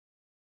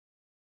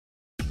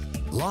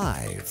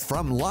Live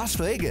from Las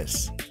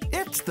Vegas,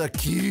 it's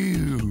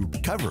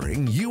theCUBE,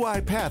 covering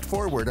UiPath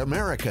Forward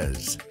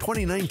Americas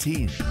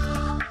 2019.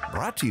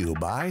 Brought to you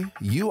by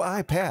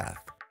UiPath.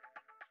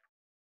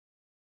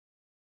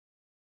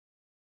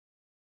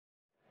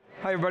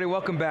 Hi everybody,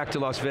 welcome back to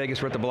Las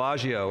Vegas. We're at the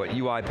Bellagio at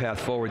UiPath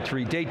Forward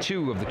 3, day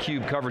 2 of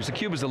theCUBE coverage.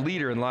 theCUBE is a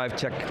leader in live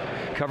tech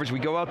coverage. We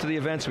go out to the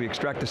events, we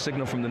extract the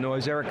signal from the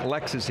noise. Eric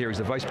Lex is here, he's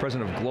the Vice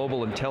President of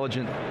Global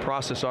Intelligent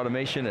Process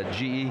Automation at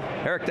GE.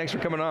 Eric, thanks for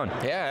coming on.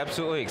 Yeah,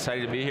 absolutely,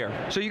 excited to be here.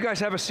 So you guys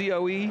have a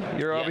COE,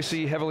 you're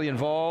obviously heavily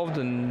involved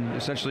and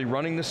essentially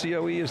running the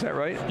COE, is that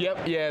right?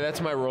 Yep, yeah,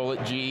 that's my role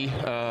at GE.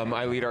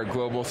 I lead our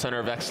Global Center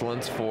of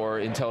Excellence for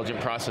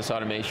Intelligent Process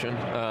Automation.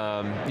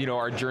 You know,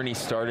 our journey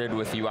started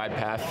with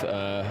UiPath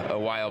a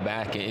while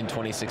back in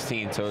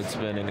 2016, so it's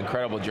been an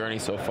incredible journey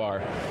so far.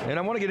 And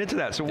I want to get into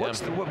that. So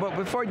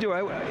before I do,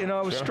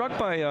 I was struck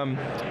by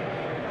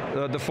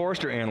the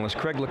Forrester analyst,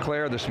 Craig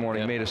Leclerc, this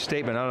morning made a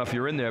statement. I don't know if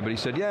you're in there, but he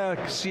said, yeah,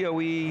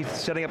 COE,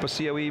 setting up a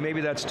COE,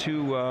 maybe that's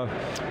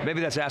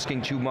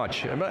asking too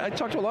much. And I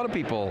talked to a lot of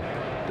people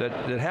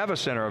that have a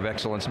center of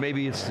excellence.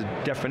 Maybe it's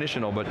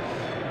definitional, but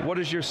what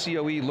does your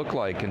COE look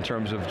like in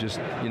terms of just,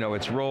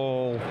 its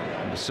role,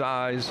 the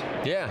size?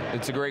 Yeah,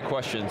 it's a great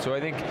question. So I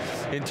think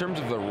in terms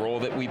of the role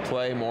that we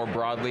play more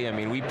broadly, I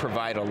mean, we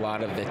provide a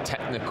lot of the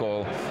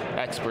technical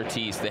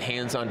expertise, the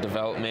hands-on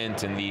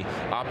development, and the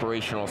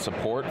operational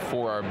support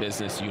for our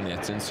business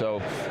units. And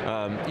so,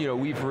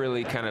 we've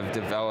really kind of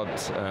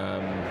developed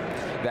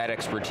that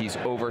expertise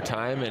over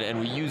time, and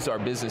we use our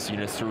business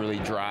units to really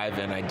drive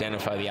and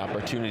identify the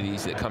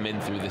opportunities that come in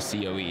through the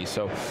COE.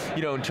 So,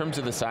 in terms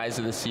of the size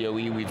of the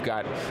COE, we've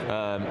got,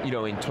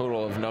 in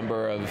total of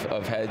number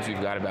of heads,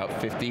 we've got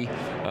about 50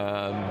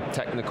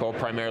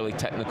 primarily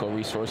technical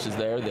resources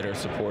there that are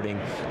supporting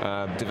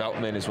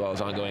development as well as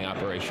ongoing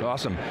operation.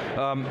 Awesome.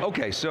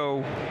 Okay,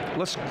 so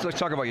let's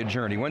talk about your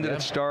journey. When did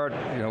it start?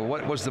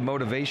 What was the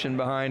motivation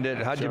behind it?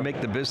 How did you make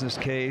the business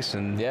case?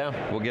 And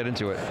we'll get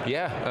into it.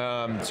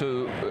 Yeah.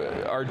 So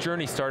our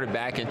journey started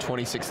back in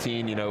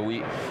 2016.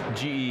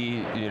 GE,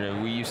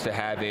 we used to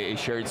have a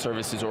shared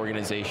services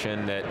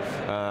organization that,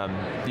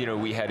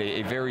 we had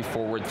a very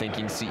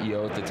forward-thinking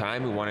CEO at the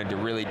time who wanted to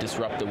really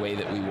disrupt the way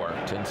that we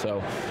worked. And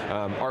so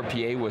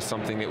RPA was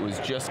something that was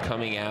just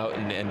coming out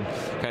and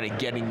kind of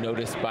getting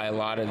noticed by a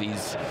lot of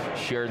these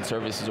shared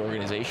services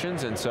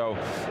organizations. And so,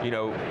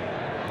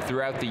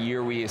 throughout the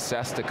year, we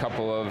assessed a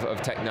couple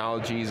of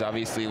technologies,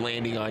 obviously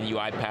landing on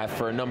UiPath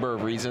for a number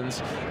of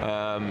reasons.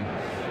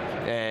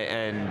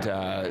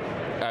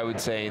 I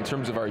would say in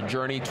terms of our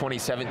journey,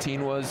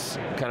 2017 was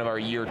kind of our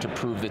year to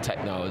prove the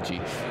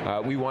technology.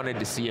 We wanted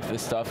to see if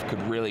this stuff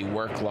could really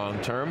work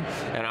long-term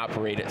and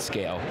operate at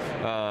scale.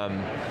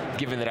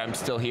 Given that I'm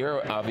still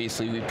here,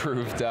 obviously we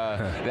proved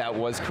that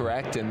was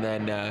correct, and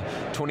then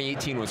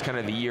 2018 was kind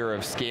of the year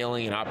of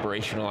scaling and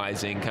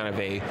operationalizing kind of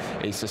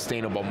a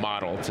sustainable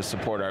model to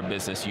support our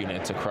business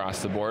units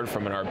across the board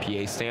from an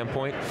RPA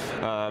standpoint.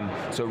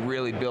 So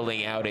really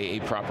building out a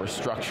proper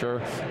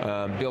structure,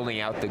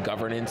 building out the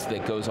governance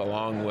that goes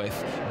along with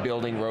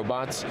building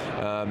robots,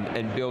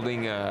 and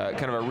building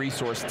kind of a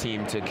resource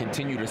team to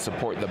continue to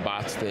support the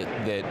bots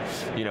that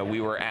we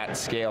were at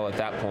scale at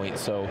that point.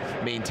 So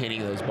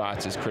maintaining those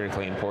bots is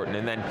critically important.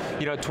 And then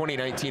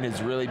 2019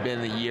 has really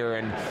been the year,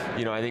 and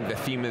I think the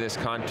theme of this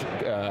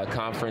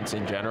conference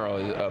in general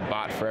is a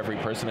bot for every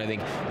person. I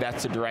think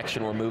that's the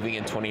direction we're moving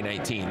in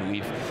 2019.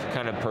 We've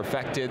kind of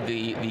perfected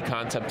the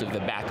concept of the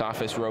back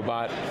office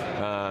robot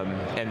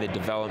and the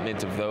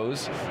development of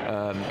those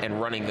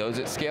and running those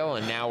at scale,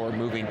 and now we're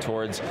moving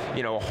towards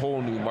a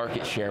whole new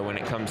market share when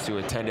it comes to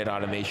attended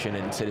automation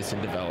and citizen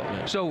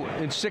development. So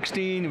in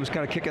 16, it was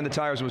kind of kicking the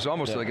tires. It was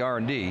almost like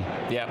R&D,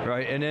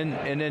 right?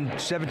 And then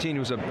 17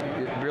 was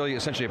really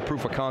essentially a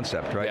proof of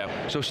concept,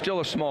 right? So still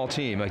a small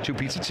team, like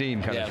two-pizza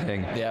team kind of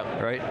thing,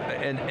 right?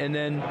 And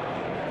then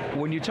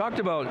when you talked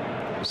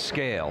about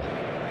scale,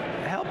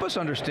 help us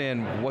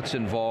understand what's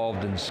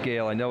involved in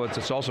scale. I know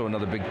it's also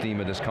another big theme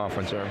of this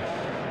conference.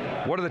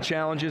 What are the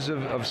challenges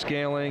of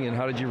scaling, and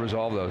how did you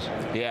resolve those?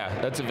 Yeah,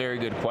 that's a very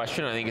good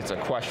question. I think it's a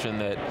question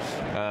that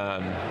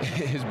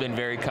has been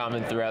very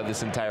common throughout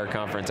this entire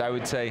conference. I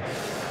would say,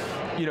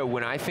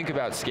 when I think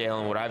about scale,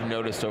 and what I've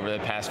noticed over the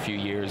past few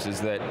years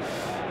is that,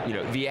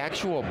 the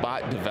actual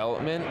bot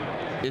development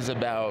is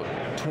about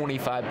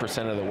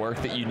 25% of the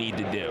work that you need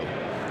to do.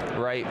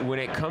 Right, when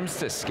it comes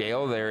to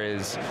scale, there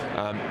is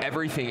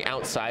everything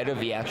outside of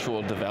the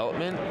actual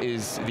development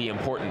is the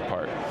important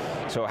part.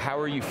 So how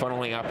are you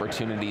funneling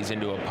opportunities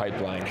into a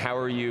pipeline? How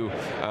are you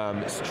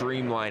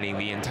streamlining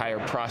the entire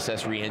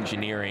process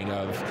re-engineering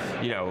of,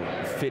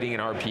 fitting an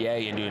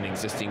RPA into an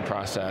existing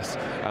process?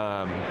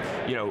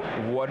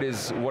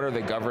 What's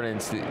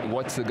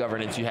the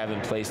governance you have in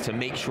place to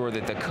make sure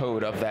that the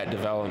code of that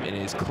development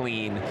is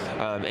clean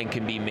and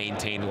can be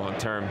maintained long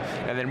term?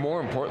 And then more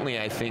importantly,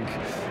 I think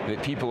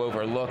that people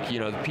overlook,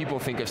 people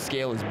think of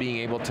scale as being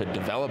able to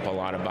develop a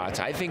lot of bots.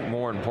 I think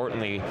more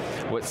importantly,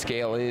 what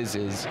scale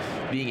is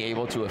being able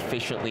able to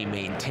efficiently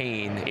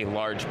maintain a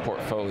large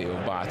portfolio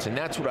of bots. And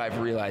that's what I've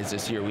realized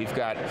this year. We've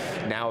got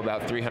now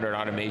about 300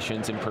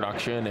 automations in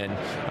production, and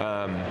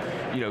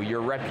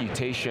your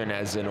reputation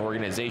as an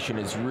organization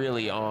is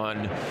really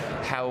on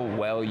how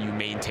well you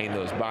maintain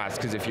those bots.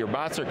 Because if your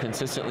bots are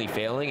consistently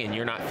failing and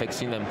you're not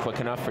fixing them quick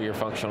enough for your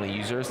functional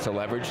users to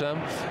leverage them,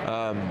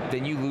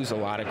 then you lose a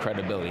lot of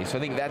credibility. So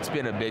I think that's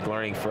been a big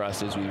learning for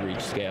us as we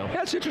reach scale.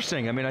 Yeah, it's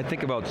interesting. I mean, I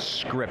think about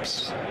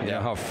scripts, you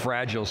know, how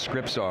fragile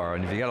scripts are,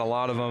 and if you got a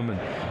lot of them,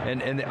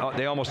 and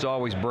they almost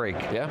always break.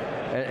 Yeah.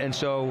 And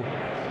so,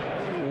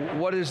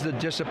 what is the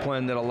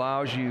discipline that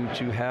allows you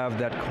to have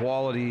that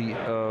quality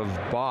of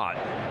bot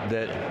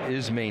that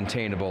is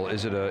maintainable?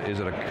 Is it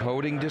a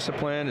coding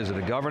discipline? Is it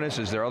a governance?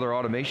 Is there other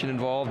automation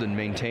involved in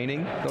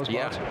maintaining those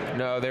bots?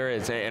 No, there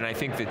is, and I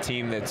think the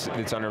team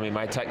that's under me,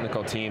 my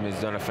technical team,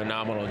 has done a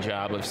phenomenal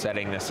job of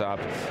setting this up.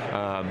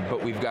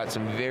 But we've got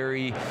some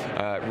very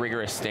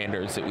rigorous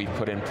standards that we've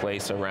put in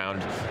place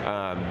around.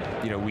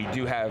 We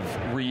do have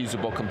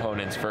reusable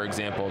components, for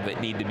example, that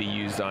need to be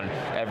used on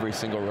every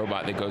single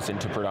robot that goes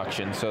into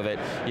production, so that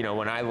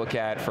when I look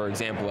at, for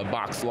example, a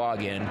box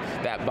login,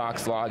 that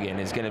box login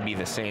is going to be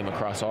the same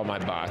across all my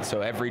bots.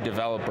 So every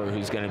developer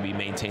who's going to be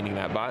maintaining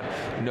that bot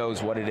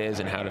knows what it is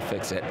and how to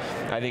fix it.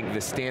 I think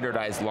the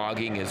standardized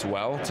logging as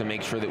well, to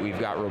make sure that we've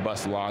got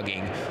robust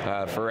logging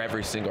for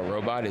every single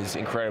robot, is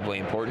incredibly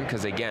important,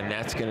 because again,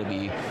 that's going to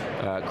be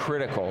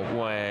critical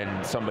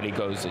when somebody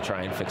goes to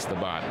try and fix the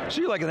bot.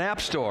 So you're like an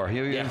app store.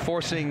 You're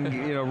enforcing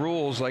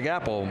rules like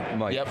Apple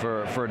might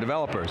for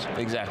developers.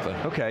 Exactly.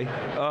 Okay.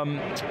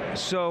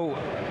 So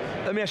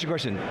let me ask you a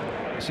question.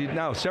 See,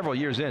 now several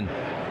years in,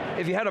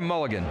 if you had a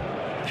mulligan,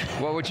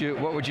 what would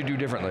you do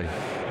differently?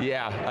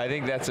 Yeah, I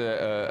think that's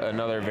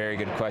another very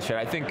good question.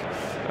 I think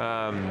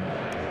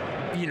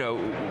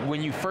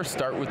when you first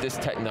start with this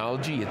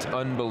technology, it's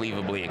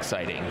unbelievably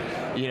exciting,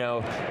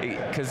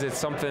 because it's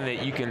something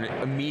that you can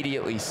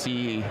immediately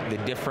see the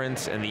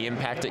difference and the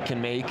impact it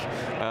can make.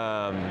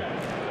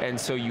 And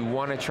so you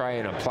want to try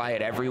and apply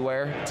it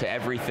everywhere, to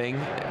everything,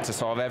 to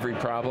solve every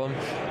problem.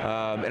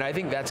 And I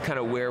think that's kind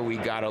of where we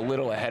got a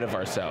little ahead of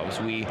ourselves.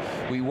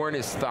 We weren't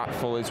as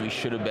thoughtful as we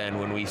should have been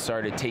when we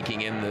started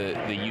taking in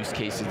the use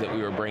cases that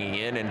we were bringing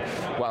in. And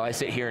while I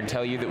sit here and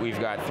tell you that we've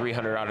got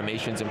 300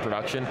 automations in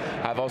production,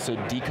 I've also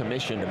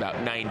decommissioned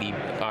about 90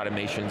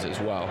 automations as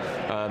well.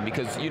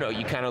 Because you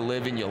kind of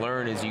live and you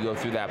learn as you go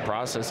through that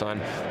process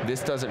on,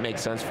 this doesn't make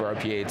sense for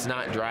RPA. It's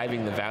not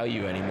driving the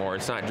value anymore.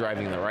 It's not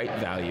driving the right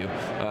value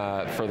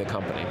for the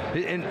company.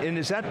 And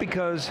is that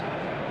because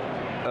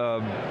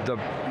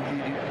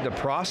the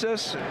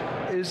process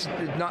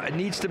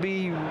needs to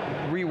be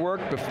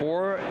reworked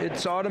before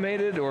it's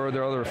automated, or are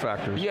there other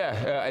factors?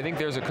 Yeah, I think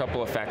there's a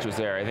couple of factors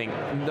there. I think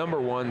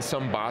number one,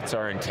 some bots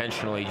are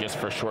intentionally just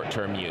for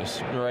short-term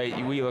use,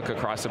 right? We look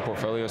across the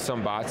portfolio,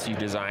 some bots you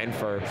design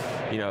for,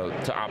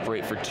 to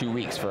operate for 2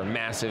 weeks for a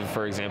massive,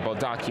 for example,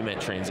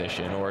 document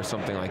transition or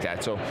something like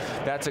that. So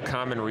that's a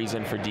common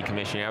reason for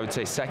decommissioning. I would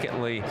say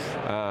secondly,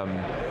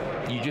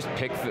 you just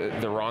pick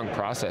the wrong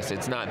process.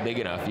 It's not big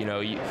enough.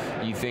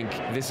 You think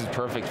this is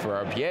perfect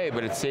for RPA,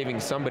 but it's saving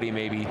somebody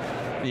maybe,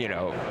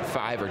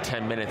 5 or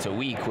 10 minutes a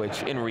week,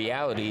 which in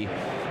reality,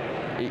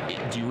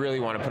 do you really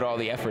want to put all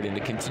the effort into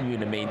continuing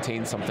to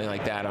maintain something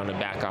like that on a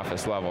back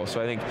office level?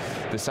 So I think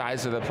the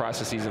size of the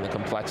processes and the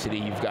complexity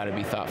you've got to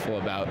be thoughtful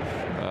about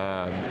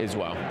as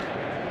well.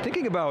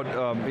 Thinking about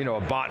a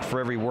bot for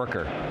every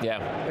worker.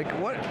 Yeah. Like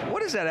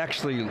what does that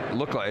actually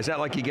look like? Is that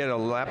like you get a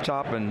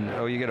laptop and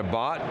you get a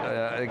bot?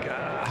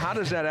 How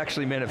does that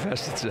actually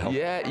manifest itself?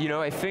 Yeah,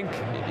 I think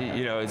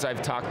as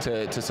I've talked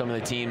to some of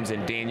the teams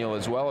and Daniel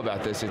as well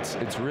about this,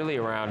 it's really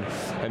around.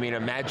 I mean,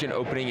 imagine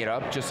opening it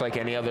up just like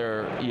any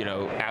other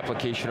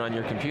application on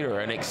your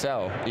computer, an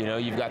Excel.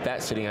 You've got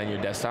that sitting on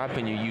your desktop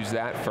and you use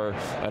that for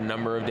a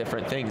number of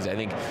different things. I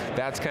think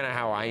that's kind of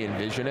how I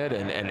envision it,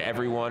 and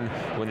everyone,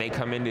 when they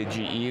come into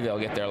GE, they'll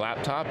get their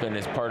laptop, and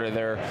as part of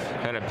their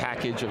kind of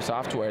package of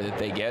software that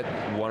they get,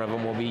 one of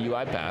them will be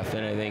UiPath.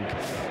 And I think,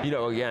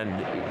 again,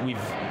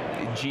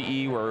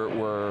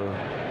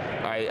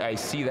 I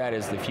see that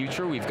as the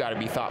future. We've got to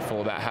be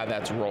thoughtful about how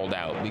that's rolled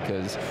out,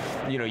 because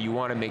you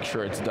want to make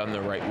sure it's done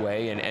the right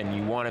way, and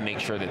you want to make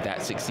sure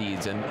that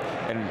succeeds. And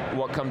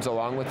what comes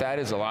along with that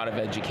is a lot of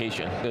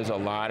education. There's a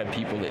lot of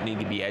people that need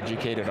to be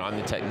educated on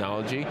the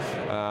technology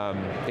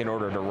in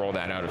order to roll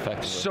that out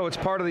effectively. So it's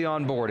part of the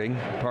onboarding,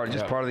 part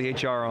of the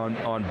HR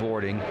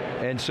onboarding.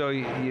 And so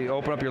you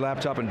open up your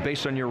laptop, and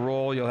based on your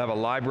role, you'll have a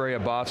library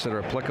of bots that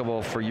are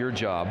applicable for your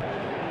job.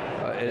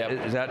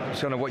 Is that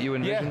kind of what you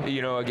envision?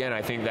 Yeah, again,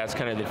 I think that's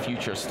kind of the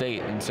future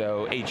state. And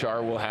so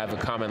HR will have a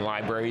common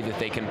library that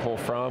they can pull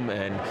from,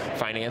 and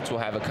finance will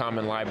have a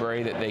common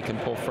library that they can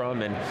pull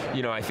from. And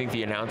I think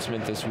the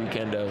announcement this week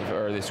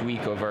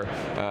over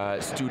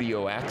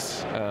Studio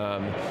X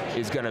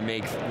is going to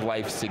make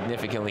life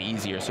significantly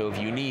easier. So if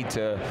you need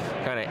to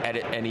kind of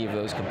edit any of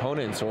those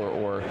components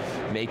or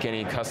make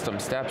any custom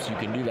steps, you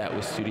can do that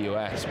with Studio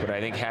X. But I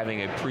think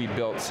having a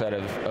pre-built set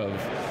of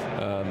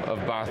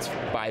bots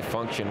by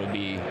function would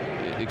be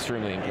be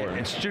extremely important.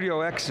 And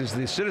Studio X is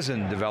the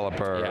citizen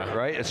developer,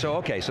 right? So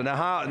okay, so now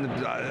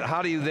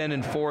how do you then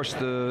enforce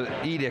the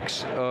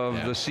edicts of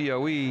the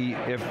COE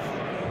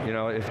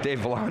if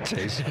Dave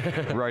Vellante's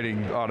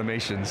writing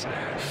automations?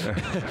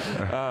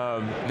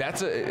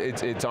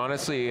 It's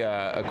honestly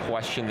a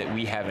question that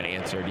we haven't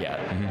answered yet.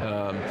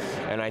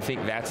 And I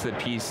think that's the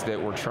piece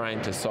that we're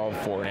trying to solve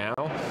for now,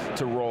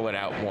 to roll it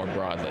out more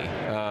broadly.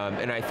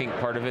 And I think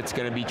part of it's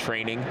going to be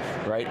training,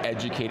 right?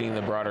 Educating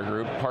the broader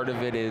group. Part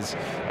of it is,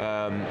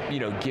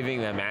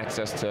 giving them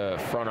access to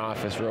front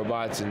office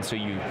robots, and so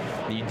you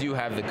do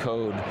have the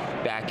code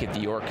back at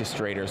the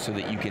orchestrator so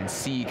that you can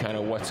see kind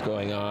of what's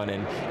going on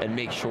and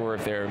make sure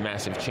if there are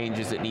massive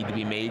changes that need to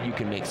be made, you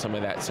can make some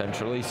of that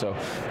centrally. So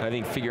I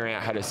think figuring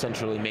out how to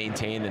centrally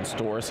maintain and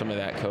store some of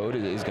that code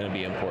is going to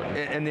be important.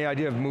 And the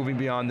idea of moving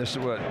beyond this,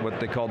 what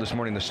they called this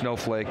morning the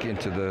snowflake,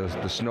 into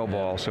the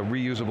snowball, so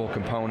reusable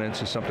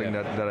components is something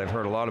that I've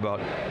heard a lot about.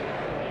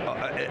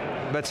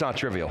 That's not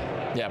trivial,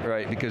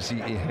 right? Because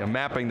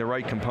mapping the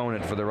right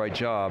component for the right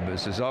job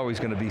is always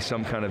going to be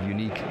some kind of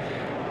unique,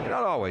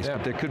 not always,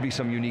 but there could be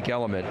some unique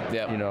element,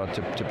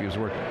 to use the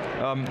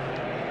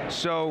word.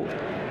 So,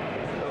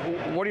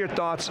 what are your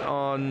thoughts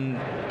on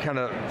kind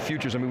of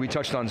futures? I mean, we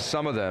touched on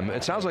some of them.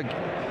 It sounds like,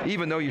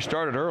 even though you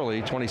started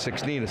early,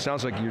 2016, it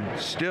sounds like you're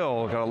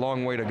still got a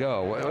long way to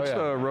go. What's the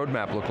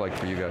roadmap look like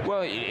for you guys?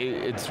 Well,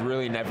 it's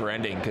really never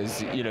ending,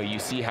 because you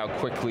see how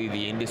quickly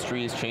the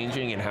industry is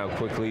changing and how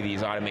quickly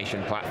these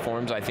automation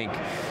platforms, I think,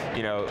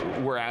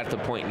 we're at the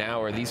point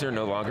now where these are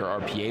no longer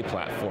RPA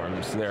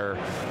platforms, they're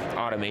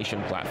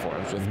automation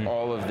platforms with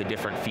all of the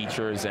different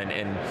features, and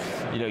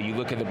you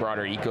look at the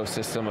broader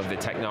ecosystem of the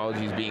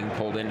technologies being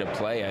pulled into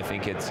play. I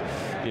think it's,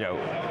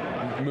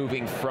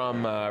 moving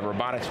from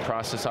robotics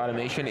process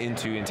automation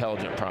into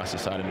intelligent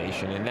process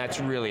automation, and that's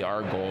really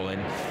our goal.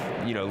 And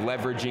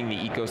leveraging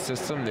the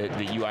ecosystem that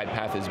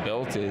UiPath has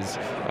built is,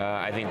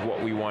 I think,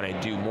 what we want to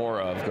do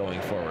more of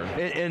going forward.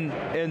 And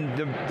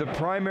the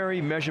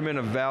primary measurement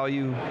of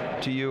value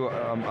to you,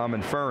 I'm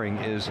inferring,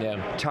 is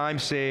time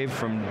saved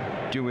from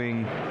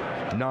doing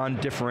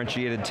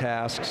non-differentiated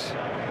tasks.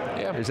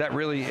 Is that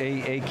really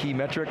a key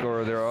metric,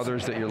 or are there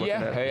others that you're looking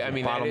at? I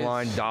mean, bottom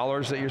line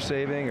dollars that you're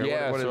saving?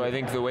 Or what I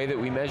think the way that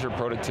we measure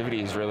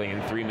productivity is really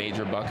in three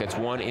major buckets.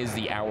 One is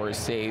the hours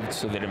saved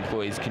so that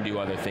employees can do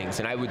other things,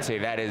 and I would say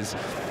that is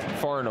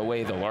far and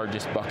away the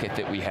largest bucket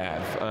that we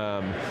have.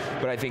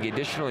 But I think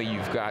additionally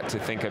you've got to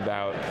think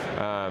about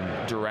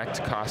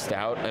direct cost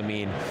out. I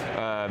mean,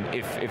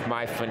 if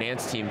my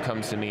finance team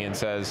comes to me and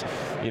says,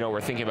 we're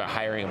thinking about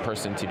hiring a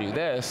person to do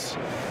this,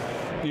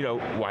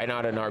 why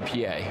not an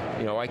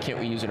RPA? Why can't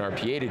we use an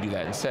RPA to do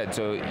that instead?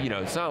 So,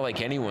 it's not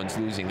like anyone's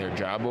losing their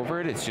job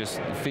over it. It's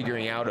just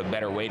figuring out a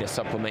better way to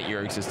supplement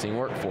your existing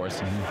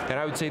workforce. And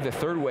I would say the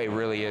third way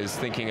really is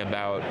thinking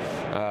about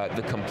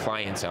the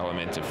compliance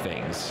element of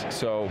things.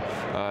 So,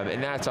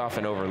 and that's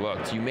often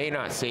overlooked. You may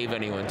not save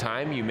anyone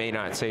time, you may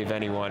not save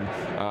anyone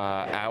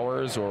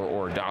hours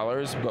or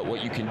dollars, but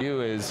what you can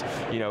do is,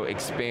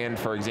 expand,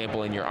 for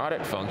example, in your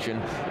audit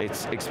function,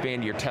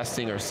 expand your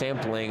testing or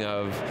sampling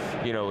of,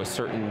 a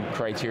certain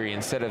criteria.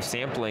 Instead of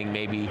sampling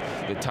maybe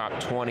the top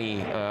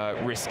 20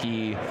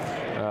 risky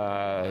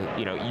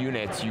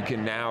units, you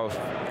can now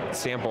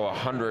sample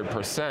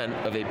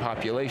 100% of a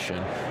population,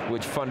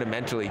 which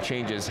fundamentally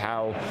changes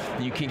how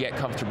you can get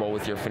comfortable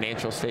with your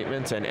financial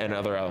statements and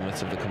other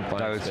elements of the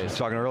compliance space. I was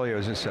talking earlier,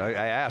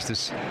 I asked,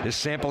 is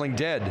sampling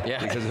dead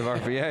because of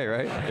RPA,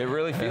 right? It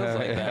really feels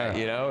like that,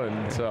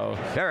 and so.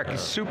 Eric,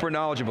 super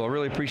knowledgeable. I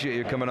really appreciate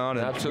you coming on,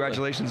 and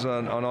congratulations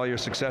on all your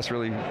success,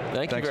 really.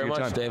 Thank you very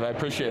much, Dave. I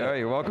appreciate it. All right,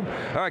 you're welcome.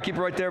 All right, keep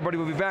it right there, everybody.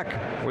 We'll be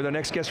back with our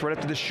next guest right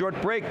after this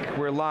short break.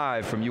 We're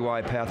live from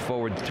UiPath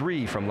Forward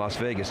 3 from Las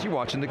Vegas. You're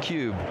watching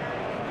theCUBE.